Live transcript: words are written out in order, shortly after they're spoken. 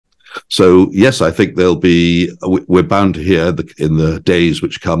So yes, I think there'll be. We're bound to hear in the days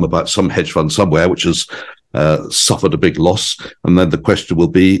which come about some hedge fund somewhere which has suffered a big loss, and then the question will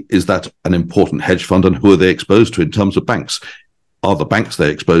be: is that an important hedge fund, and who are they exposed to in terms of banks? Are the banks they're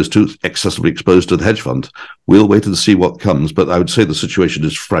exposed to excessively exposed to the hedge fund? We'll wait and see what comes, but I would say the situation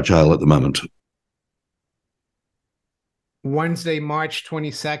is fragile at the moment. Wednesday, March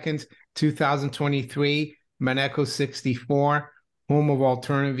 22nd, 2023, Maneco 64. Home of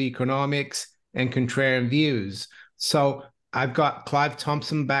alternative economics and contrarian views. So I've got Clive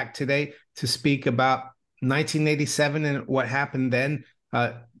Thompson back today to speak about 1987 and what happened then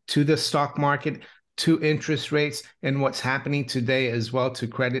to the stock market, to interest rates, and what's happening today as well to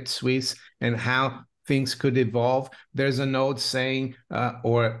Credit Suisse and how things could evolve. There's an old saying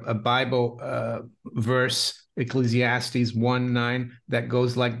or a Bible verse, Ecclesiastes 1:9, that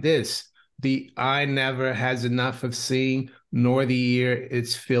goes like this: the eye never has enough of seeing, nor the ear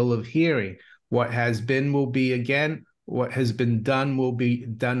its fill of hearing. What has been will be again. What has been done will be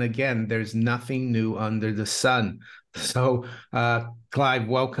done again. There's nothing new under the sun. So, Clive,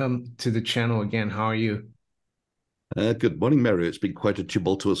 welcome to the channel again. How are you? Good morning, Mario. It's been quite a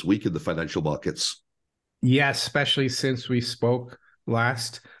tumultuous week in the financial markets. Yeah, especially since we spoke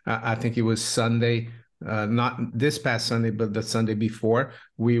last. I think it was Sunday. Not this past Sunday, but the Sunday before,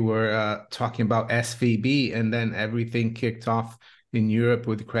 we were talking about SVB, and then everything kicked off in Europe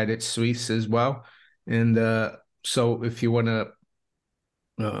with Credit Suisse as well. And so if you want to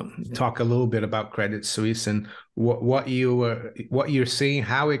talk a little bit about Credit Suisse and what you're seeing,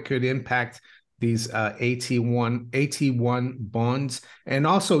 how it could impact these AT1 bonds, and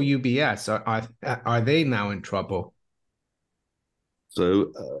also UBS, are they now in trouble?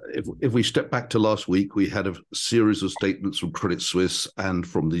 So if we step back to last week, we had a series of statements from Credit Suisse and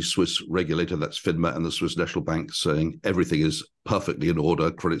from the Swiss regulator, that's FINMA, and the Swiss National Bank, saying everything is perfectly in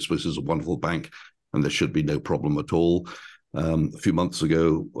order. Credit Suisse is a wonderful bank and there should be no problem at all. A few months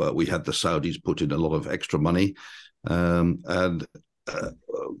ago, we had the Saudis put in a lot of extra money.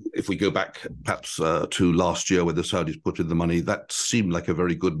 If we go back perhaps to last year when the Saudis put in the money, that seemed like a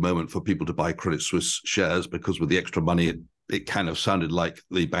very good moment for people to buy Credit Suisse shares, because with the extra money, it kind of sounded like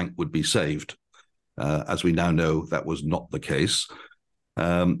the bank would be saved. As we now know, that was not the case.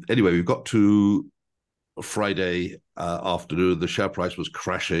 Anyway, we've got to Friday afternoon. The share price was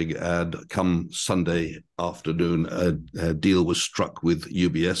crashing, and come Sunday afternoon, a deal was struck with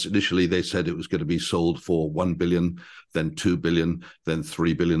UBS. Initially, they said it was going to be sold for 1 billion, then 2 billion, then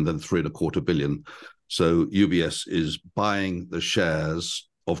 3 billion, then 3.25 billion. So UBS is buying the shares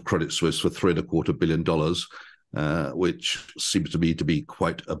of Credit Suisse for $3.25 billion, which seems to me to be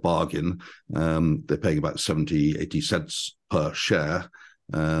quite a bargain. They're paying about 70, 80 cents per share,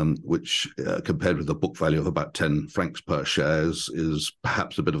 which compared with the book value of about 10 francs per share is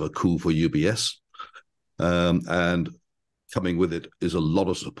perhaps a bit of a coup for UBS. And coming with it is a lot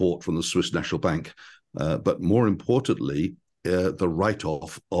of support from the Swiss National Bank. But more importantly, the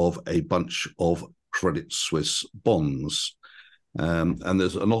write-off of a bunch of Credit Suisse bonds. And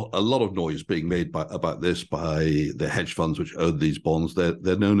there's a lot of noise being made about this by the hedge funds which own these bonds.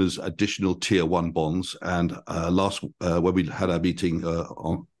 They're known as additional tier one bonds. And when we had our meeting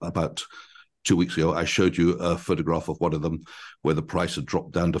about 2 weeks ago, I showed you a photograph of one of them where the price had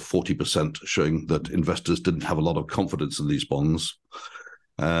dropped down to 40%, showing that investors didn't have a lot of confidence in these bonds.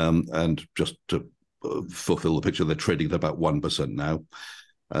 And just to fulfill the picture, they're trading at about 1% now.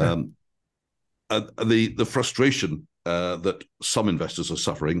 The frustration that some investors are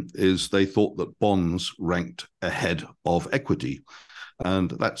suffering is they thought that bonds ranked ahead of equity.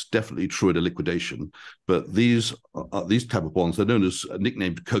 And that's definitely true in a liquidation. But these type of bonds, they're known as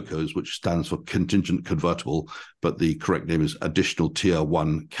nicknamed COCOs, which stands for contingent convertible, but the correct name is additional tier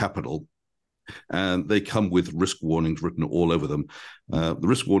one capital. And they come with risk warnings written all over them. The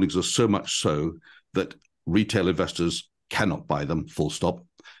risk warnings are so much so that retail investors cannot buy them, full stop.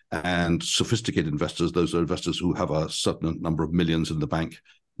 And sophisticated investors, those are investors who have a certain number of millions in the bank,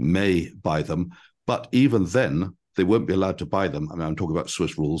 may buy them. But even then, they won't be allowed to buy them. I mean, I'm talking about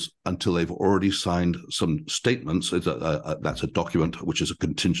Swiss rules, until they've already signed some statements. That's a document which is a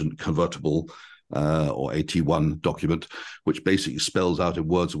contingent convertible or AT1 document, which basically spells out in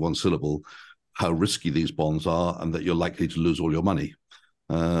words of one syllable how risky these bonds are and that you're likely to lose all your money.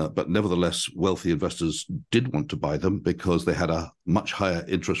 But nevertheless, wealthy investors did want to buy them because they had a much higher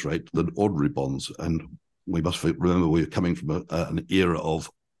interest rate than ordinary bonds. And we must remember we're coming from an era of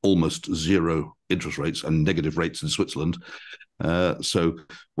almost zero interest rates and negative rates in Switzerland. So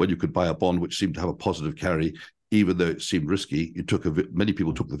when you could buy a bond which seemed to have a positive carry, even though it seemed risky, many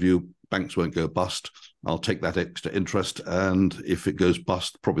people took the view banks won't go bust. I'll take that extra interest, and if it goes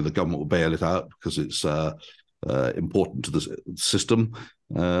bust, probably the government will bail it out because it's important to the system.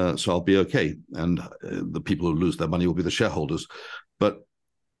 So I'll be okay, and the people who lose their money will be the shareholders. But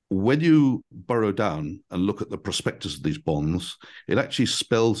when you burrow down and look at the prospectus of these bonds, it actually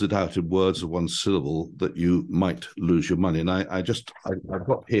spells it out in words of one syllable that you might lose your money. And I've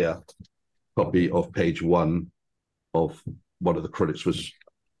got here a copy of page 1 of one of the Credit Suisse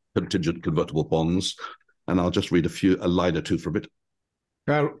contingent convertible bonds, and I'll just read a line or two from it.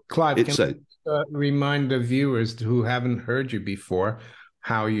 Clive, can you remind the viewers who haven't heard you before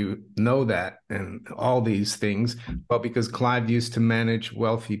how you know that and all these things? Well, because Clive used to manage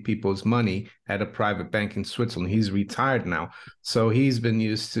wealthy people's money at a private bank in Switzerland. He's retired now, so he's been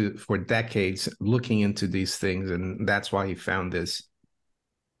used to, for decades, looking into these things, and that's why he found this.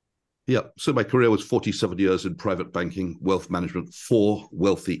 Yeah, so my career was 47 years in private banking, wealth management for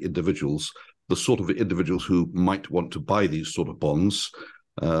wealthy individuals, the sort of individuals who might want to buy these sort of bonds.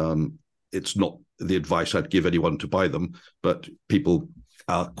 It's not the advice I'd give anyone to buy them, but people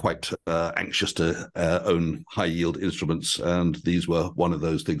are quite anxious to own high-yield instruments, and these were one of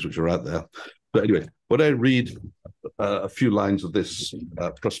those things which are out there. But anyway, when I read a few lines of this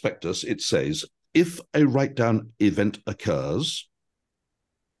prospectus, it says, if a write-down event occurs,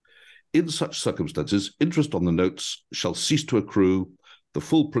 in such circumstances, interest on the notes shall cease to accrue. The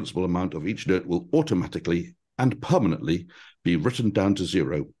full principal amount of each note will automatically and permanently be written down to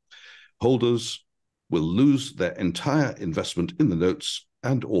zero. Holders will lose their entire investment in the notes,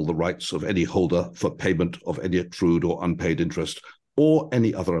 and all the rights of any holder for payment of any accrued or unpaid interest or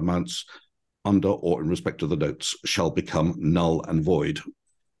any other amounts under or in respect of the notes shall become null and void.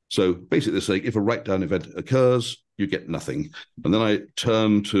 So basically they're saying if a write-down event occurs, you get nothing. And then I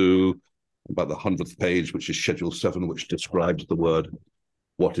turn to about the 100th page, which is Schedule 7, which describes the word,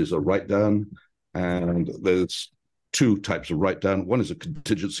 what is a write-down? And there's two types of write-down. One is a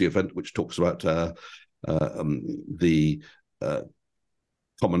contingency event, which talks about the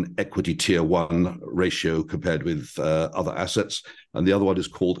common equity tier 1 ratio compared with other assets. And the other one is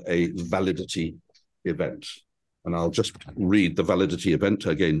called a validity event. And I'll just read the validity event,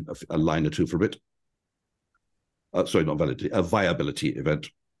 again, a line or two from it. Sorry, not validity, a viability event.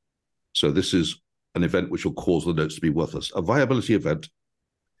 So this is an event which will cause the notes to be worthless. A viability event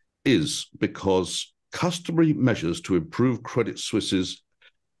is because customary measures to improve Credit Suisse's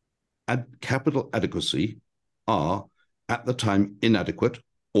capital adequacy are, at the time, inadequate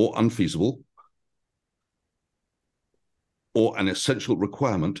or unfeasible, or an essential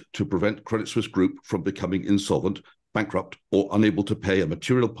requirement to prevent Credit Suisse Group from becoming insolvent, bankrupt, or unable to pay a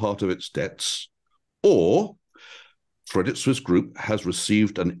material part of its debts, or Credit Suisse Group has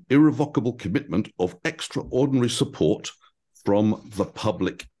received an irrevocable commitment of extraordinary support from the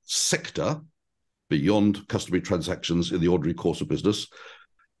public sector beyond customary transactions in the ordinary course of business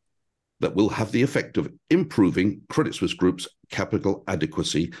that will have the effect of improving Credit Suisse Group's capital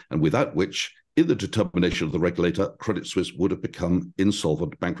adequacy, and without which, in the determination of the regulator, Credit Suisse would have become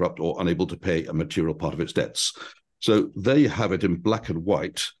insolvent, bankrupt, or unable to pay a material part of its debts. So there you have it in black and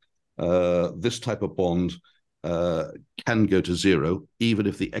white. This type of bond can go to zero, even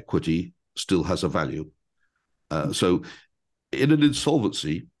if the equity still has a value. So in an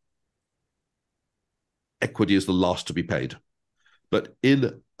insolvency, equity is the last to be paid. But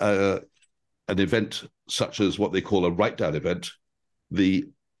in an event such as what they call a write-down event, the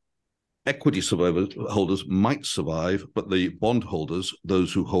equity holders might survive, but the bond holders,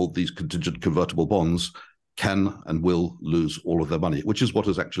 those who hold these contingent convertible bonds, can and will lose all of their money, which is what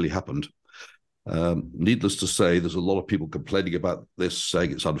has actually happened. Needless to say, there's a lot of people complaining about this,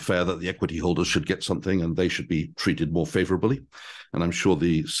 saying it's unfair that the equity holders should get something and they should be treated more favorably. And I'm sure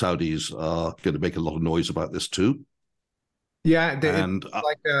the Saudis are going to make a lot of noise about this too. Yeah,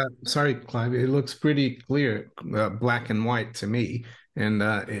 sorry, Clive, it looks pretty clear, black and white to me. And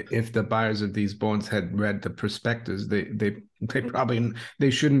if the buyers of these bonds had read the prospectus,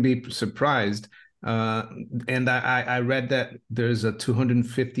 they shouldn't be surprised. And I read that there's a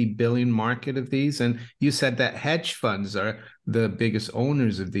 250 billion market of these, and you said that hedge funds are the biggest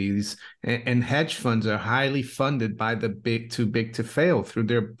owners of these, and hedge funds are highly funded by the too big to fail through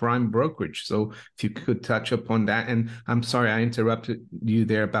their prime brokerage. So if you could touch upon that. And I'm sorry I interrupted you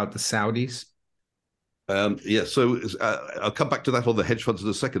there about the Saudis. Yeah, so I'll come back to that on the hedge funds in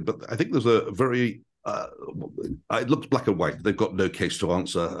a second, but I think there's a very it looks black and white. They've got no case to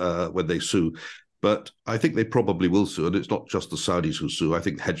answer when they sue. But I think they probably will sue, and it's not just the Saudis who sue. I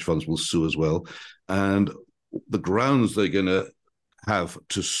think hedge funds will sue as well. And the grounds they're going to have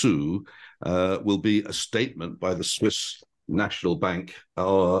to sue will be a statement by the Swiss National Bank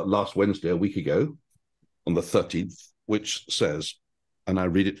last Wednesday, a week ago, on the 13th, which says, and I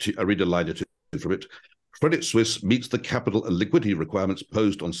read a line or two from it: Credit Suisse meets the capital and liquidity requirements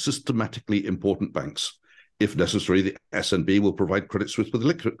posed on systematically important banks. If necessary, the SNB will provide Credit Suisse with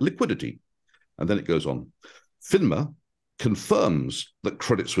liquidity. And then it goes on. FINMA confirms that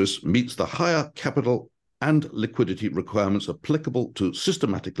Credit Suisse meets the higher capital and liquidity requirements applicable to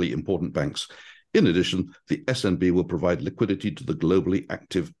systematically important banks. In addition, the SNB will provide liquidity to the globally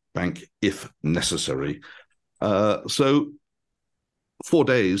active bank if necessary. So 4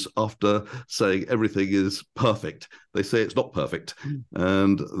 days after saying everything is perfect, they say it's not perfect.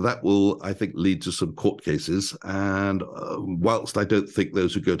 And that will, I think, lead to some court cases. And whilst I don't think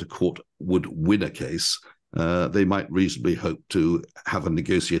those who go to court would win a case, they might reasonably hope to have a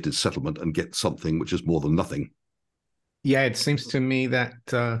negotiated settlement and get something which is more than nothing. Yeah, it seems to me that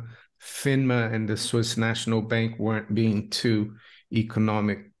FINMA and the Swiss National Bank weren't being too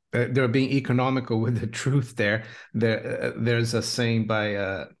economic. They're being economical with the truth there. There's a saying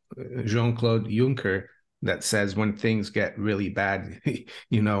by Jean-Claude Juncker that says when things get really bad,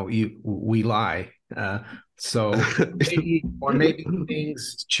 we lie. So maybe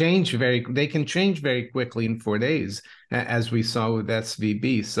things change they can change very quickly in 4 days, as we saw with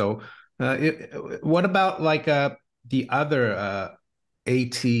SVB. So what about like the other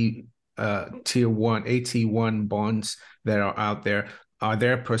AT1 bonds that are out there? Are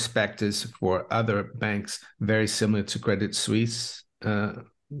there prospectus for other banks very similar to Credit Suisse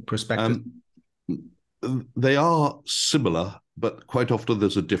prospectus? They are similar, but quite often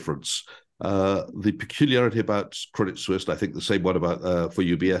there's a difference. The peculiarity about Credit Suisse, I think the same one about for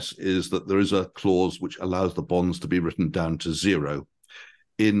UBS, is that there is a clause which allows the bonds to be written down to zero.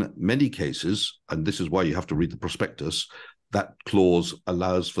 In many cases, and this is why you have to read the prospectus, that clause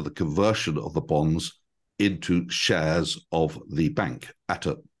allows for the conversion of the bonds into shares of the bank at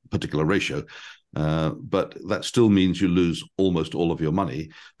a particular ratio. But that still means you lose almost all of your money,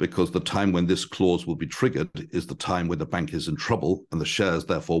 because the time when this clause will be triggered is the time when the bank is in trouble, and the shares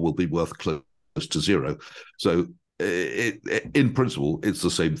therefore will be worth close to zero. So in principle, it's the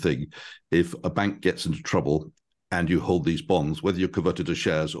same thing. If a bank gets into trouble and you hold these bonds, whether you're converted to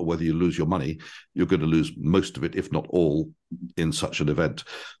shares or whether you lose your money, you're going to lose most of it, if not all, in such an event.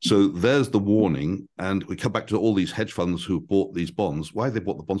 So there's the warning. And we come back to all these hedge funds who bought these bonds. Why they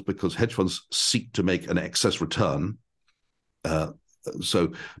bought the bonds? Because hedge funds seek to make an excess return.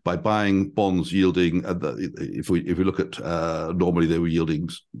 So by buying bonds yielding, if we look at normally they were yielding,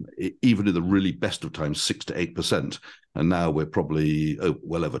 even in the really best of times, 6 to 8%, and now we're probably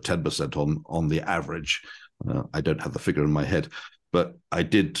well over 10% on the average. I don't have the figure in my head, but I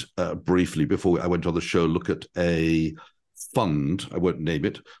did briefly, before I went on the show, look at a fund, I won't name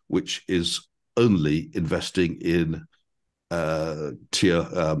it, which is only investing in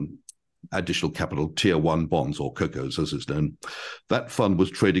additional capital, tier 1 bonds, or COCOs as it's known. That fund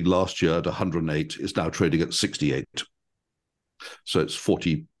was trading last year at 108, is now trading at 68. So it's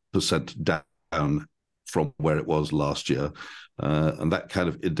 40% down from where it was last year. And that kind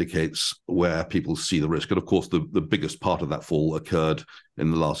of indicates where people see the risk. And of course, the biggest part of that fall occurred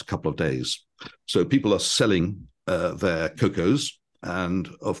in the last couple of days. So people are selling their COCOs. And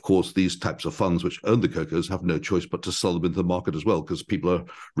of course, these types of funds which own the COCOs have no choice but to sell them into the market as well, because people are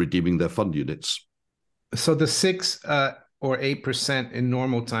redeeming their fund units. So the 6 or 8% in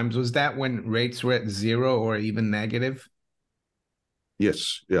normal times, was that when rates were at zero or even negative?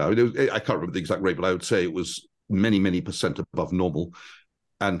 Yes. Yeah. I can't remember the exact rate, but I would say it was many percent above normal,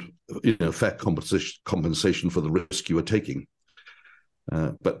 and fair compensation for the risk you were taking.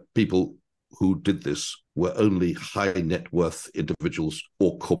 But people who did this were only high net worth individuals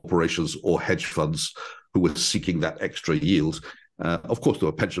or corporations or hedge funds who were seeking that extra yield. Of course, there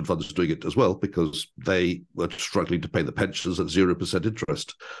were pension funds doing it as well, because they were struggling to pay the pensions at 0%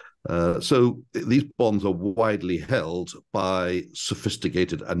 interest. So these bonds are widely held by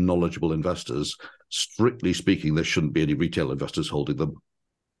sophisticated and knowledgeable investors. Strictly speaking, there shouldn't be any retail investors holding them.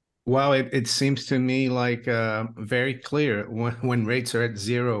 Well, it seems to me like very clear when rates are at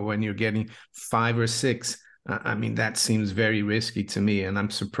zero, when you're getting 5 or 6. I mean, that seems very risky to me, and I'm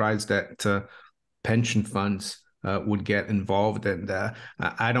surprised that pension funds would get involved. And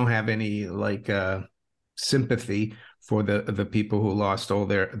I don't have any sympathy for the people who lost all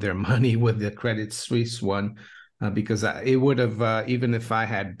their money with the Credit Suisse one, because it would have, even if I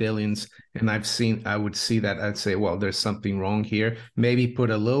had billions and I would see that, I'd say, well, there's something wrong here. Maybe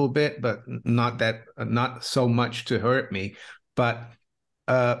put a little bit, but not so much to hurt me. But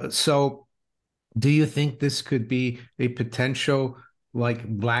so do you think this could be a potential like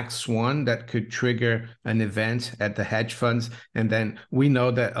black swan that could trigger an event at the hedge funds. And then we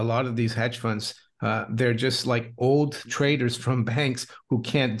know that a lot of these hedge funds, they're just like old traders from banks who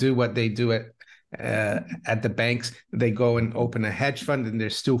can't do what they do at the banks. They go and open a hedge fund, and they're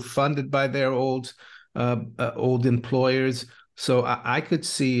still funded by their old employers. So I could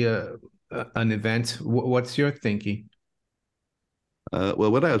see an event. What's your thinking?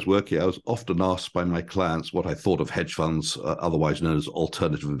 Well, when I was working, I was often asked by my clients what I thought of hedge funds, otherwise known as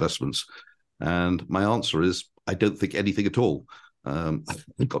alternative investments. And my answer is, I don't think anything at all.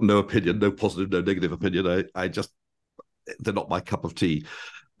 I've got no opinion, no positive, no negative opinion. I just, they're not my cup of tea.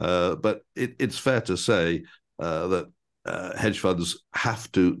 But it's fair to say that hedge funds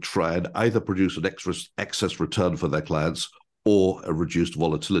have to try and either produce an excess return for their clients or a reduced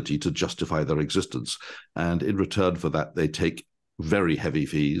volatility to justify their existence. And in return for that, they take very heavy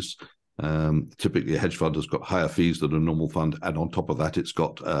fees. Typically, a hedge fund has got higher fees than a normal fund, and on top of that, it's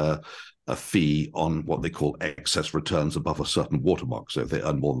got a fee on what they call excess returns above a certain watermark. So if they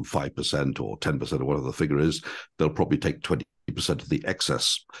earn more than 5% or 10% or whatever the figure is, they'll probably take 20% of the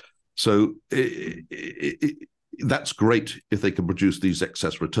excess. So that's great if they can produce these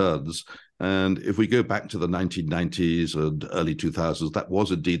excess returns. And if we go back to the 1990s and early 2000s, that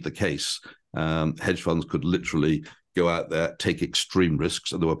was indeed the case. Hedge funds could literally go out there, take extreme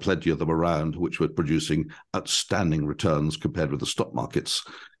risks, and there were plenty of them around which were producing outstanding returns compared with the stock markets.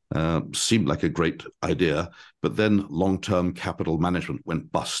 Seemed like a great idea, but then long-term capital management went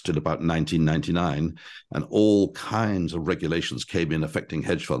bust in about 1999, and all kinds of regulations came in affecting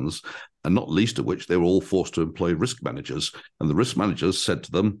hedge funds, and not least of which they were all forced to employ risk managers. And the risk managers said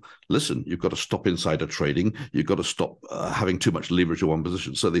to them, listen, you've got to stop insider trading, you've got to stop having too much leverage in one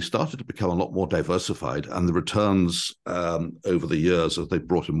position. So they started to become a lot more diversified, and the returns over the years, as they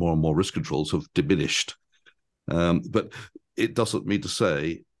brought in more and more risk controls, have diminished. But it doesn't mean to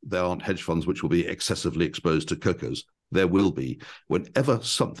say there aren't hedge funds which will be excessively exposed to COCOs. There will be. Whenever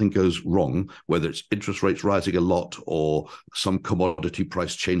something goes wrong, whether it's interest rates rising a lot or some commodity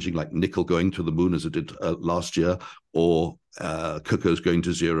price changing, like nickel going to the moon as it did last year, or COCOs going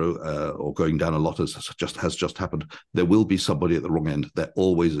to zero or going down a lot as has just happened, there will be somebody at the wrong end. There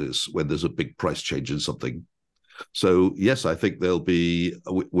always is when there's a big price change in something. So, yes, I think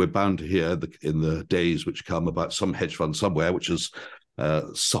we're bound to hear in the days which come about some hedge fund somewhere which has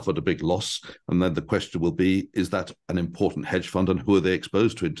suffered a big loss. And then the question will be, is that an important hedge fund, and who are they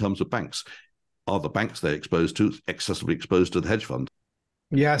exposed to in terms of banks? Are the banks they're exposed to excessively exposed to the hedge fund?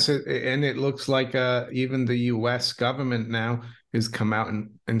 Yes, and it looks like even the U.S. government now has come out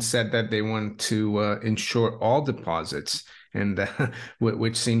and said that they want to insure all deposits, and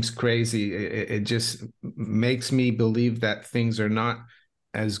which seems crazy. It just makes me believe that things are not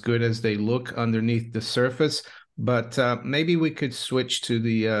as good as they look underneath the surface. But maybe we could switch to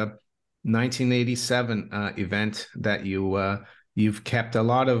the 1987 event that you've kept a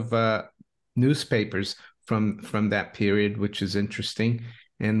lot of newspapers from that period, which is interesting.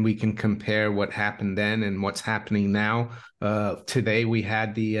 And we can compare what happened then and what's happening now. Today we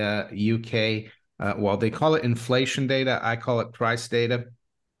had the UK, well, they call it inflation data. I call it price data.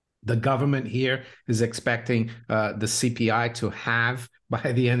 The government here is expecting the CPI to halve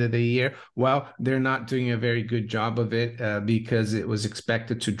by the end of the year. Well, they're not doing a very good job of it because it was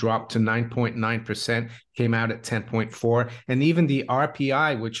expected to drop to 9.9%, came out at 10.4. And even the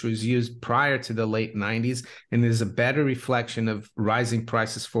RPI, which was used prior to the late 90s and is a better reflection of rising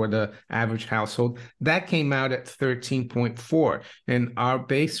prices for the average household, that came out at 13.4. And our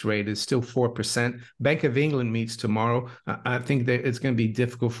base rate is still 4%. Bank of England meets tomorrow. I think that it's going to be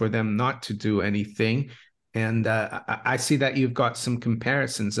difficult for them not to do anything. And I see that you've got some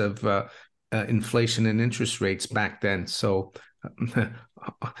comparisons of inflation and interest rates back then. So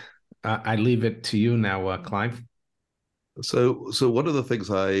I leave it to you now, Clive. So one of the things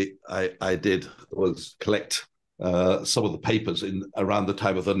I did was collect some of the papers in around the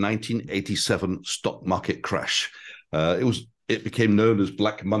time of the 1987 stock market crash. It became known as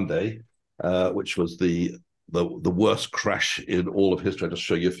Black Monday, which was the worst crash in all of history. I'll just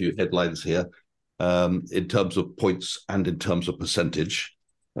show you a few headlines here. In terms of points and in terms of percentage.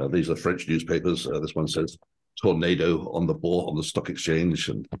 These are French newspapers. This one says tornado on the stock exchange,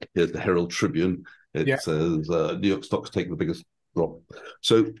 and here's the Herald Tribune. It says New York stocks take the biggest drop.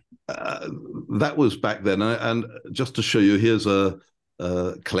 So that was back then. And just to show you, here's a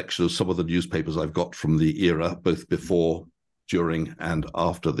collection of some of the newspapers I've got from the era, both before, during, and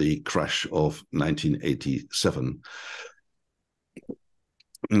after the crash of 1987.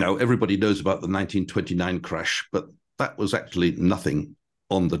 Now, everybody knows about the 1929 crash, but that was actually nothing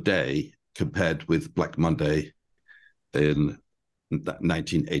on the day compared with Black Monday in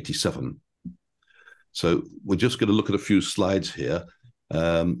 1987. So we're just going to look at a few slides here.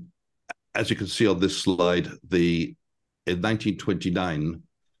 As you can see on this slide, in 1929,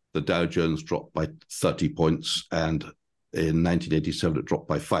 the Dow Jones dropped by 30 points, and in 1987, it dropped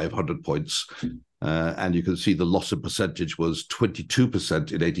by 500 points. And you can see the loss in percentage was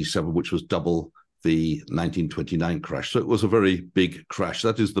 22% in 87, which was double the 1929 crash. So it was a very big crash.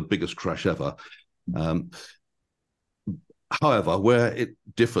 That is the biggest crash ever. However, where it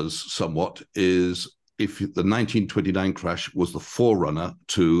differs somewhat is if the 1929 crash was the forerunner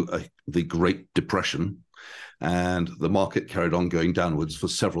to the Great Depression, and the market carried on going downwards for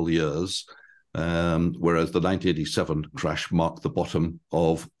several years, whereas the 1987 crash marked the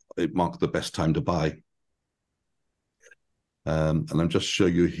marked the best time to buy. And I'm just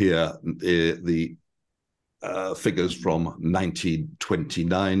showing you here the figures from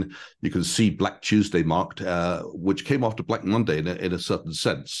 1929. You can see Black Tuesday marked, which came after Black Monday in a certain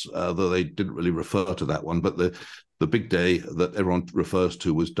sense, though they didn't really refer to that one. But the big day that everyone refers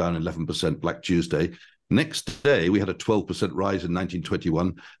to was down 11%, Black Tuesday. Next day, we had a 12% rise in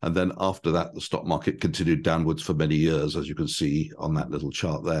 1921. And then after that, the stock market continued downwards for many years, as you can see on that little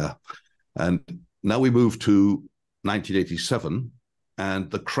chart there. And now we move to 1987.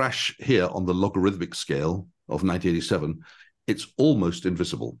 And the crash here on the logarithmic scale of 1987, it's almost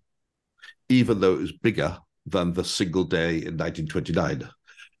invisible, even though it was bigger than the single day in 1929.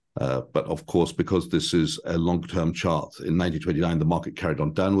 But of course, because this is a long-term chart, in 1929, the market carried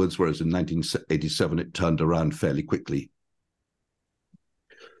on downwards, whereas in 1987, it turned around fairly quickly.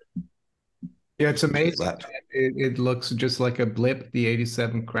 Yeah, it's amazing. It looks just like a blip, the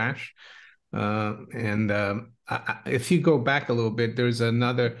 87 crash. If you go back a little bit, there's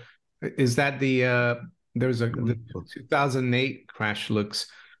another, is that the 2008 crash looks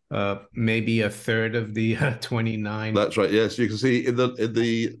maybe a third of the 29. That's right. Yes, you can see in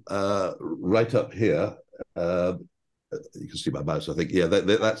the right up here. You can see my mouse. I think. Yeah,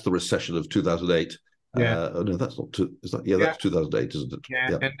 that's the recession of 2008. Yeah. No, that's not. Is that? Yeah, that's 2008, isn't it?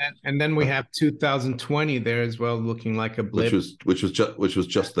 Yeah. And then we have 2020 there as well, looking like a blip. Which was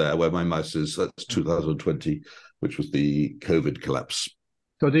just there where my mouse is. That's 2020, which was the COVID collapse.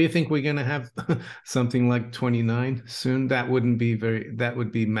 So do you think we're going to have something like 29 soon? That would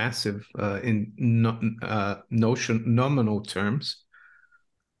be massive in nominal terms.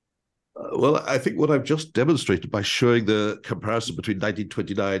 Well, I think what I've just demonstrated by showing the comparison between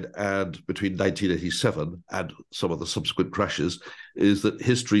 1929 and between 1987 and some of the subsequent crashes is that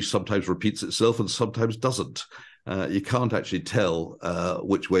history sometimes repeats itself and sometimes doesn't. You can't actually tell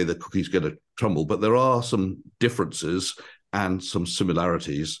which way the cookie's going to crumble, but there are some differences and some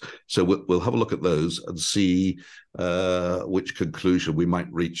similarities. So we'll have a look at those and see which conclusion we might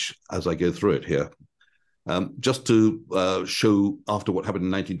reach as I go through it here. Just to show after what happened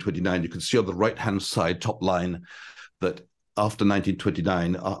in 1929, you can see on the right-hand side top line that after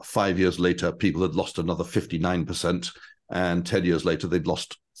 1929, 5 years later, people had lost another 59%, and 10 years later, they'd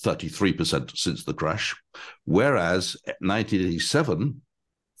lost 33% since the crash. Whereas 1987,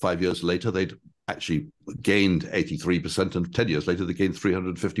 5 years later, they'd actually gained 83%, and 10 years later, they gained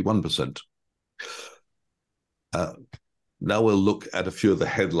 351%. Now we'll look at a few of the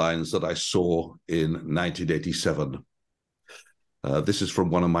headlines that I saw in 1987. This is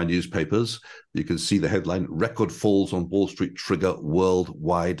from one of my newspapers. You can see the headline, "Record falls on Wall Street trigger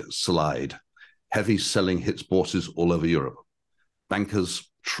worldwide slide. Heavy selling hits bourses all over Europe.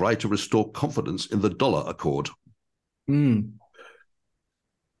 Bankers try to restore confidence in the dollar accord."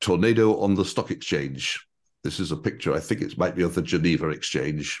 Tornado on the stock exchange. This is a picture, I think it might be of the Geneva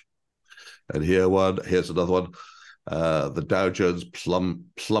exchange. And here's another one. The Dow Jones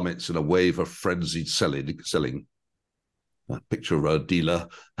plummets in a wave of frenzied selling. A picture of a dealer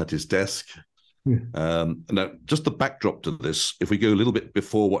at his desk. Now, just the backdrop to this, if we go a little bit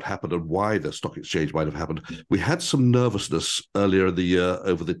before what happened and why the stock exchange might have happened, we had some nervousness earlier in the year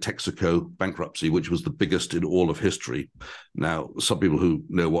over the Texaco bankruptcy, which was the biggest in all of history. Now, some people who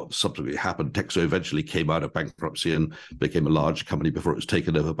know what subsequently happened, Texaco eventually came out of bankruptcy and became a large company before it was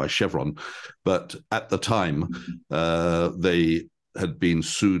taken over by Chevron. But at the time, they had been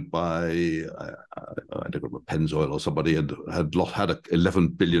sued by, I don't know, Pennzoil or somebody, and had an 11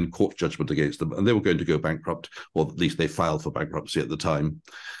 billion court judgment against them, and they were going to go bankrupt, or at least they filed for bankruptcy at the time.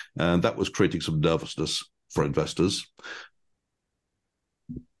 And that was creating some nervousness for investors.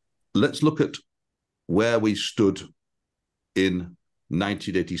 Let's look at where we stood in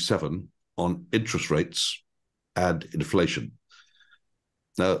 1987 on interest rates and inflation.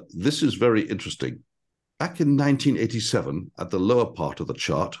 Now, this is very interesting. Back in 1987, at the lower part of the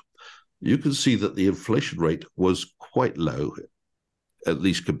chart, you can see that the inflation rate was quite low. at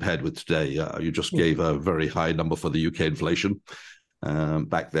least compared with today. You just gave a very high number for the UK inflation.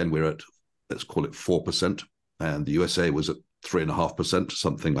 Back then, we're at, let's call it 4%, and the USA was at 3.5%,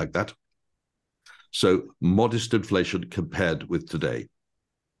 something like that. So modest inflation compared with today.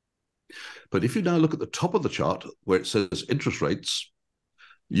 But if you now look at the top of the chart where it says interest rates,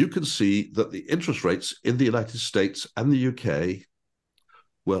 you can see that the interest rates in the United States and the UK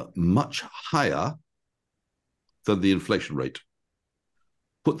were much higher than the inflation rate.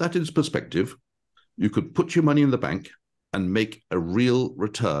 Put that into perspective, you could put your money in the bank and make a real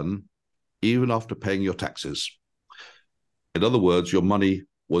return even after paying your taxes. In other words, your money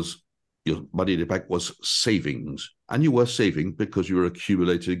in the bank was savings, and you were saving because you were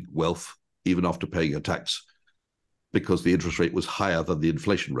accumulating wealth even after paying your tax, because the interest rate was higher than the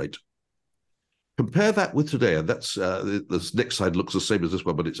inflation rate. Compare that with today, and that's this next slide looks the same as this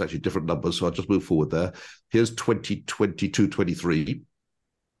one, but it's actually different numbers, so I'll just move forward there. Here's 2022-23.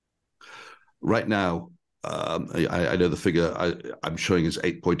 Right now, I know the figure I'm showing is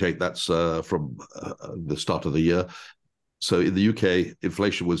 8.8. That's from the start of the year. So in the UK,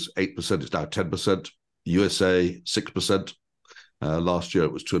 inflation was 8%. It's now 10%. USA, 6%. Last year,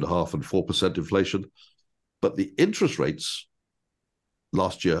 it was 2.5% and 4% inflation. But the interest rates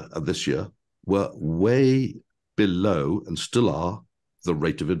last year and this year were way below, and still are, the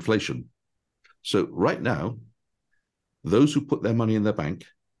rate of inflation. So right now, those who put their money in their bank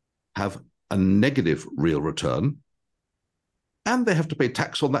have a negative real return, and they have to pay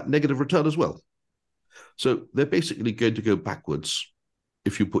tax on that negative return as well. So they're basically going to go backwards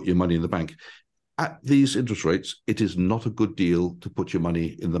if you put your money in the bank. At these interest rates, it is not a good deal to put your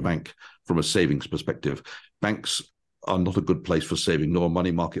money in the bank from a savings perspective. Banks are not a good place for saving, nor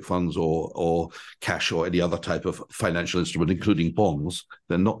money market funds or cash or any other type of financial instrument, including bonds.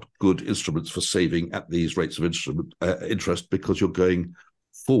 They're not good instruments for saving at these rates of interest, because you're going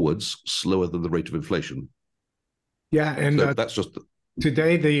forwards slower than the rate of inflation. Yeah, and so that's just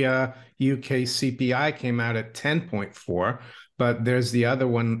today the UK CPI came out at 10.4, but there's the other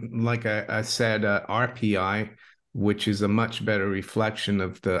one, like I said, RPI, which is a much better reflection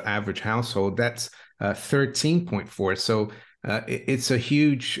of the average household. That's 13.4. So it's a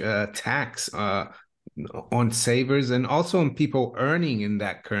huge tax on savers, and also on people earning in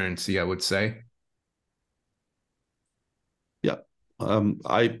that currency, I would say. Yeah.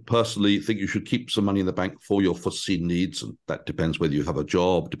 I personally think you should keep some money in the bank for your foreseen needs. And that depends whether you have a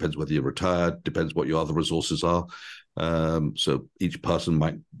job, depends whether you're retired, depends what your other resources are. So each person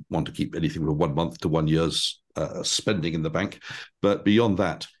might want to keep anything from 1 month to 1 year's spending in the bank. But beyond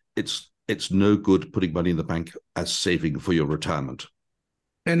that, it's no good putting money in the bank as saving for your retirement.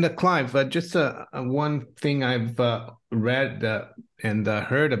 And Clive, just one thing I've read and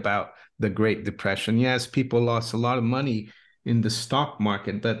heard about the Great Depression. Yes, people lost a lot of money in the stock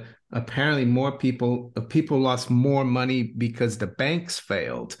market, but apparently more people lost more money because the banks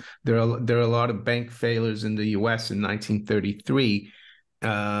failed. There are a lot of bank failures in the US in 1933,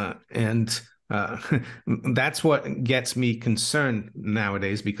 and that's what gets me concerned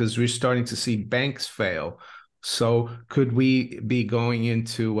nowadays, because we're starting to see banks fail. So could we be going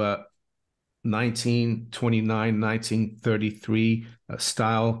into 1929, 1933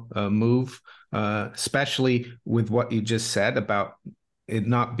 style move, especially with what you just said about it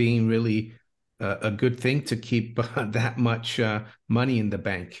not being really a good thing to keep that much money in the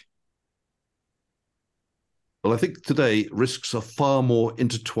bank? Well, I think today risks are far more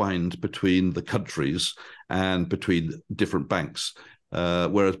intertwined between the countries and between different banks.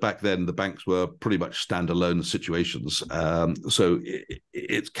 Whereas back then, the banks were pretty much standalone situations. So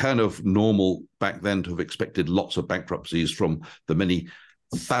it's kind of normal back then to have expected lots of bankruptcies from the many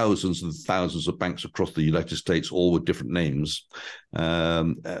thousands and thousands of banks across the United States, all with different names,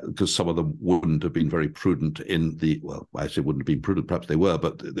 because some of them wouldn't have been very prudent well, I say wouldn't have been prudent, perhaps they were,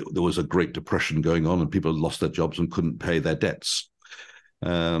 but there was a Great Depression going on and people lost their jobs and couldn't pay their debts.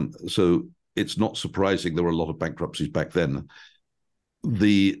 So it's not surprising there were a lot of bankruptcies back then.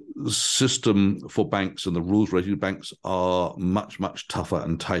 The system for banks and the rules relating to banks are much, much tougher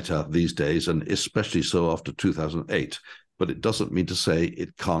and tighter these days, and especially so after 2008. But it doesn't mean to say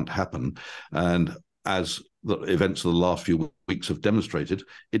it can't happen. And as the events of the last few weeks have demonstrated,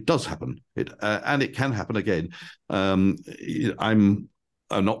 it does happen. And it can happen again. I'm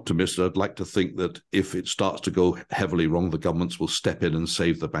an optimist. I'd like to think that if it starts to go heavily wrong, the governments will step in and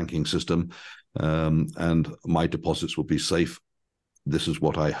save the banking system, and my deposits will be safe. This is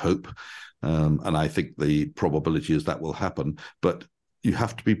what I hope. And I think the probability is that will happen. But you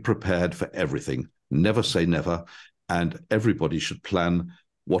have to be prepared for everything. Never say never. And everybody should plan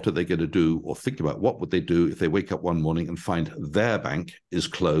what are they going to do, or think about what would they do if they wake up one morning and find their bank is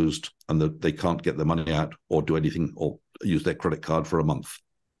closed and they can't get their money out or do anything or use their credit card for a month.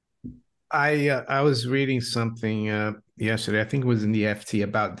 I was reading something yesterday, I think it was in the FT,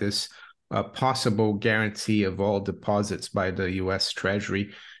 about this possible guarantee of all deposits by the U.S.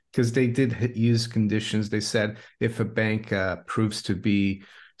 Treasury, because they did use conditions. They said if a bank proves to be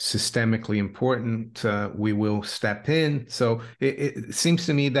systemically important, we will step in. So it seems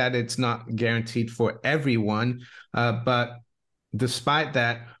to me that it's not guaranteed for everyone. But despite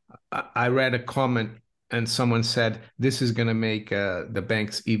that, I read a comment and someone said this is going to make the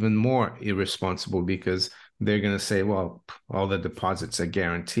banks even more irresponsible, because they're going to say, well, all the deposits are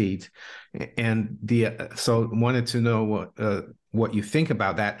guaranteed. And so wanted to know what you think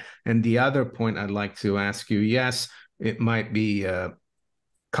about that. And the other point I'd like to ask you, yes, it might be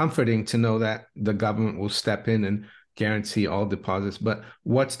comforting to know that the government will step in and guarantee all deposits, but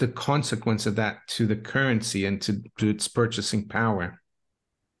what's the consequence of that to the currency and to its purchasing power?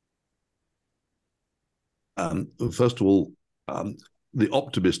 First of all, the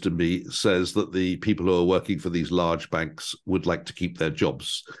optimist in me says that the people who are working for these large banks would like to keep their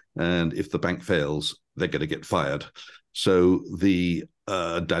jobs. And if the bank fails, they're going to get fired. So the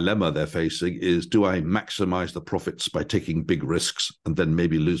dilemma they're facing is, do I maximize the profits by taking big risks and then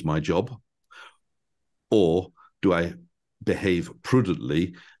maybe lose my job? Or do I behave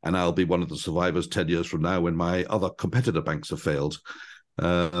prudently and I'll be one of the survivors 10 years from now when my other competitor banks have failed?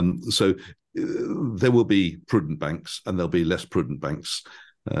 So there will be prudent banks and there'll be less prudent banks.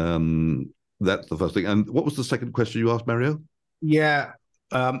 That's the first thing. And what was the second question you asked, Mario? Yeah,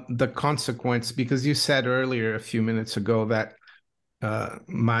 the consequence, because you said earlier a few minutes ago that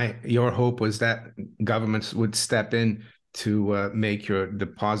your hope was that governments would step in to make your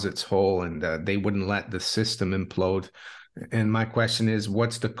deposits whole, and they wouldn't let the system implode. And my question is,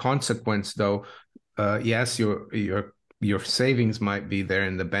 what's the consequence, though? Yes, your savings might be there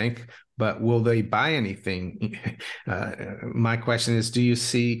in the bank, but will they buy anything? My question is, do you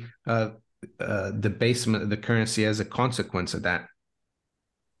see debasement of the currency as a consequence of that?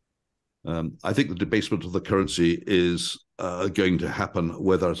 I think the debasement of the currency is going to happen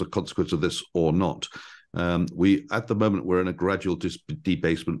whether as a consequence of this or not. At the moment, we're in a gradual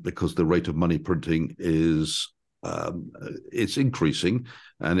debasement because the rate of money printing is it's increasing,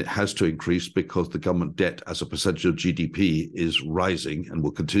 and it has to increase because the government debt as a percentage of GDP is rising and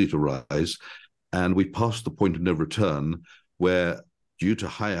will continue to rise. And we passed the point of no return where, due to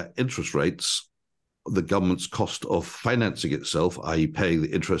higher interest rates, the government's cost of financing itself, i.e. paying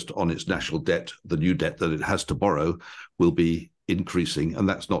the interest on its national debt, the new debt that it has to borrow, will be increasing. And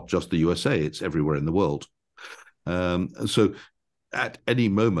that's not just the USA, it's everywhere in the world. So at any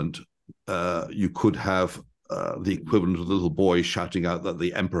moment, you could have the equivalent of the little boy shouting out that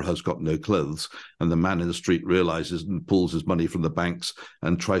the emperor has got no clothes, and the man in the street realizes and pulls his money from the banks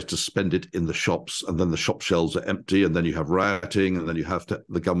and tries to spend it in the shops, and then the shop shelves are empty, and then you have rioting, and then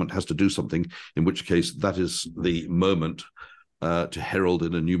the government has to do something, in which case that is the moment to herald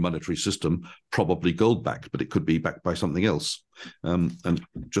in a new monetary system, probably gold backed, but it could be backed by something else. And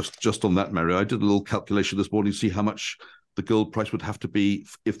just on that, Mario, I did a little calculation this morning to see how much the gold price would have to be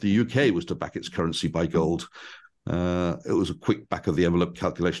if the UK was to back its currency by gold. It was a quick back of the envelope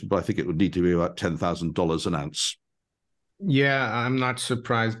calculation, but I think it would need to be about $10,000 an ounce. Yeah, I'm not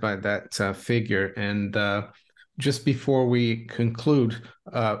surprised by that figure. And just before we conclude,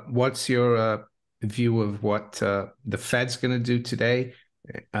 what's your view of what the Fed's going to do today?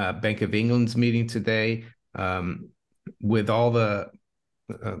 Bank of England's meeting today. With all the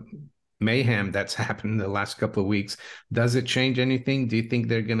mayhem that's happened in the last couple of weeks, does it change anything? Do you think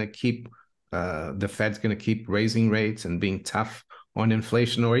they're going to keep the Fed's going to keep raising rates and being tough on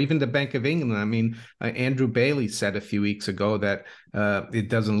inflation, or even the Bank of England? I mean, Andrew Bailey said a few weeks ago that it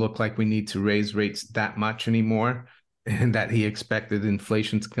doesn't look like we need to raise rates that much anymore, and that he expected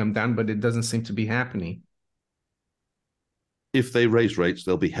inflation to come down, but it doesn't seem to be happening. If they raise rates,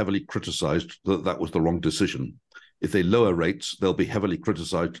 they'll be heavily criticized that that was the wrong decision. If they lower rates, they'll be heavily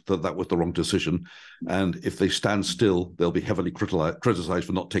criticized that that was the wrong decision. And if they stand still, they'll be heavily criticized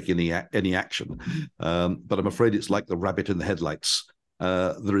for not taking any action. But I'm afraid it's like the rabbit in the headlights.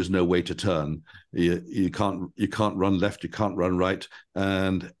 There is no way to turn. You can't run left, you can't run right.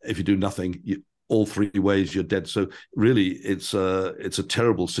 And if you do nothing, all three ways, you're dead. So really, it's a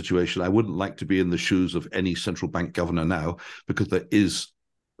terrible situation. I wouldn't like to be in the shoes of any central bank governor now, because there is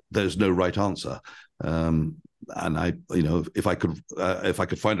there's no right answer. And I, if I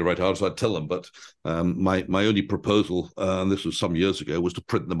could find a right answer, I'd tell them. But my only proposal, and this was some years ago, was to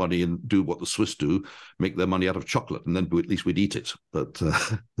print the money and do what the Swiss do, make their money out of chocolate, and then at least we'd eat it. But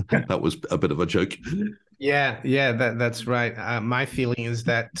that was a bit of a joke. Yeah, that's right. My feeling is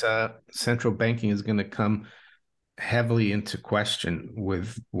that central banking is going to come heavily into question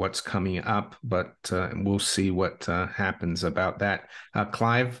with what's coming up, but we'll see what happens about that.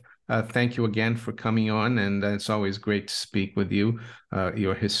 Clive, thank you again for coming on, and it's always great to speak with you.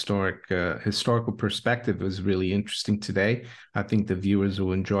 Your historical perspective was really interesting today. I think the viewers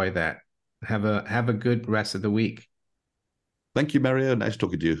will enjoy that. Have a good rest of the week. Thank you, Mario. Nice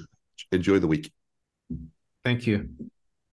talking to you. Enjoy the week. Thank you.